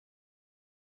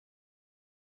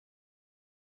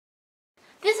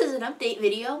This is an update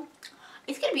video.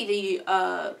 It's gonna be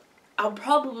the, I'll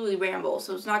probably ramble,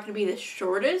 so it's not gonna be the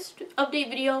shortest update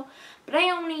video, but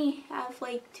I only have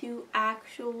like 2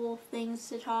 actual things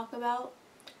to talk about.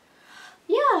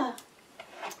 Yeah.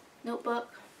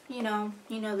 Notebook. You know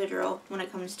the drill when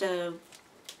it comes to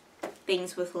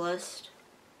things with a list.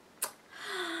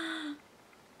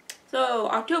 So,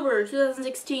 October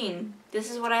 2016,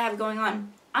 this is what I have going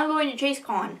on. I'm going to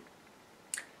ChaseCon.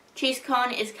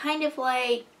 ChaseCon is kind of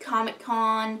like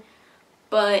Comic-Con,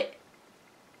 but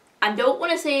I don't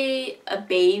want to say a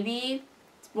baby.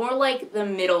 It's more like the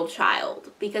middle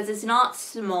child, because it's not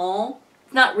small.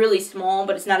 It's not really small,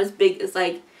 but it's not as big as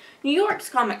like New York's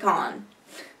Comic-Con.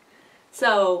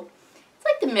 So, it's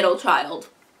like the middle child.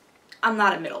 I'm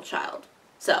not a middle child,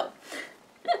 so.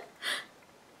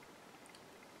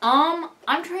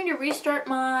 I'm trying to restart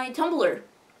my Tumblr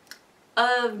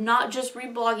of not just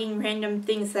reblogging random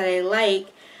things that I like,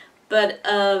 but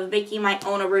of making my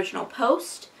own original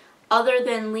post other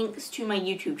than links to my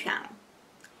YouTube channel.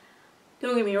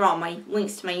 Don't get me wrong, my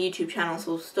links to my YouTube channels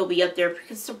will still be up there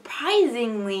because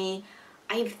surprisingly,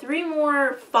 I have 3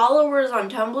 more followers on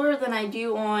Tumblr than I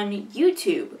do on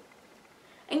YouTube.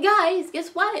 And guys, guess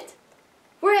what?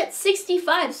 We're at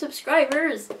 65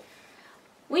 subscribers.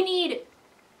 We need,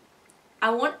 I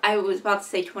was about to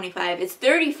say 25. It's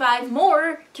 35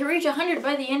 more to reach 100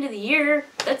 by the end of the year.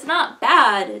 That's not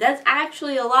bad. That's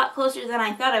actually a lot closer than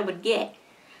I thought I would get.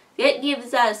 It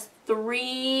gives us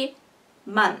 3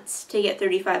 months to get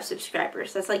 35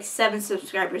 subscribers. That's like 7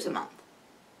 subscribers a month.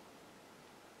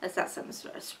 That's not 7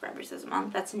 subscribers a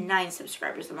month. That's 9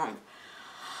 subscribers a month.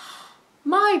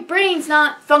 My brain's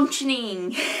not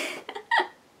functioning.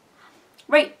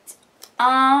 Right.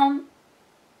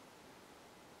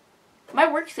 My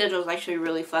work schedule is actually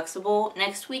really flexible.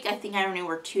 Next week, I think I only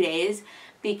work 2 days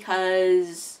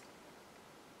because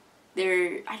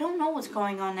I don't know what's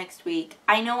going on next week.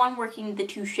 I know I'm working the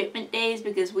 2 shipment days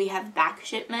because we have back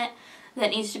shipment that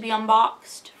needs to be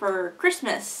unboxed for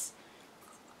Christmas.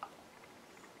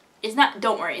 It's not,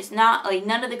 don't worry, it's not like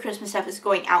none of the Christmas stuff is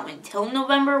going out until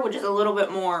November, which is a little bit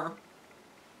more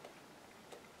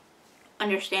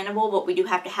understandable, but we do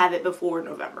have to have it before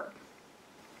November.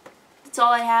 That's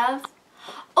all I have.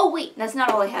 Oh wait, that's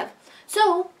not all I have.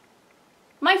 So,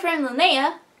 my friend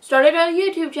Linnea started a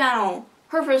YouTube channel.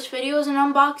 Her first video is an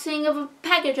unboxing of a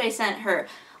package I sent her.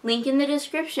 Link in the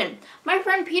description. My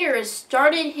friend Peter has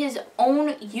started his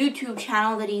own YouTube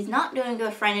channel that he's not doing with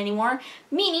a friend anymore,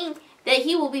 meaning that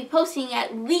he will be posting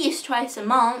at least twice a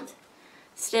month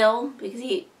still, because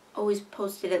he always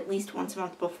posted at least once a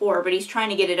month before, but he's trying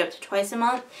to get it up to twice a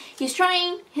month. He's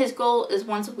trying, his goal is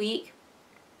once a week,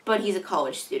 but he's a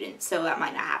college student, so that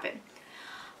might not happen.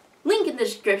 Link in the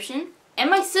description.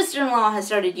 And my sister-in-law has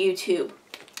started YouTube.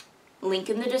 Link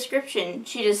in the description.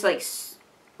 She does like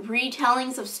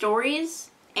retellings of stories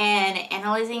and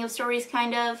analyzing of stories,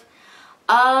 kind of.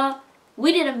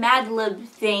 We did a Mad Lib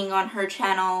thing on her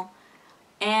channel,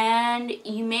 and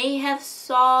you may have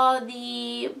saw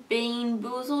the Bean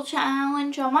Boozle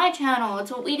challenge on my channel.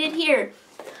 That's what we did here.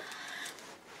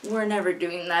 We're never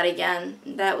doing that again.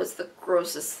 That was the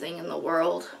grossest thing in the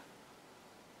world.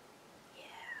 Yeah.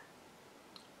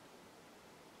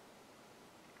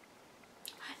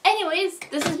 Anyways,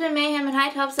 this has been Mayhem and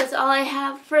High Tops. That's all I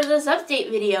have for this update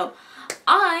video.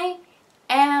 I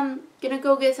am gonna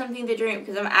go get something to drink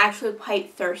because I'm actually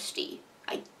quite thirsty.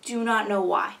 I do not know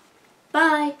why.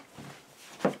 Bye.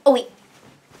 Oh wait.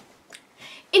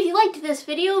 If you liked this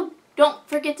video, don't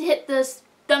forget to hit the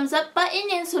thumbs up button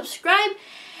and subscribe.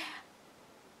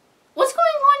 What's going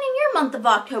on in your month of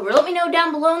October? Let me know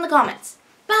down below in the comments.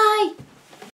 Bye!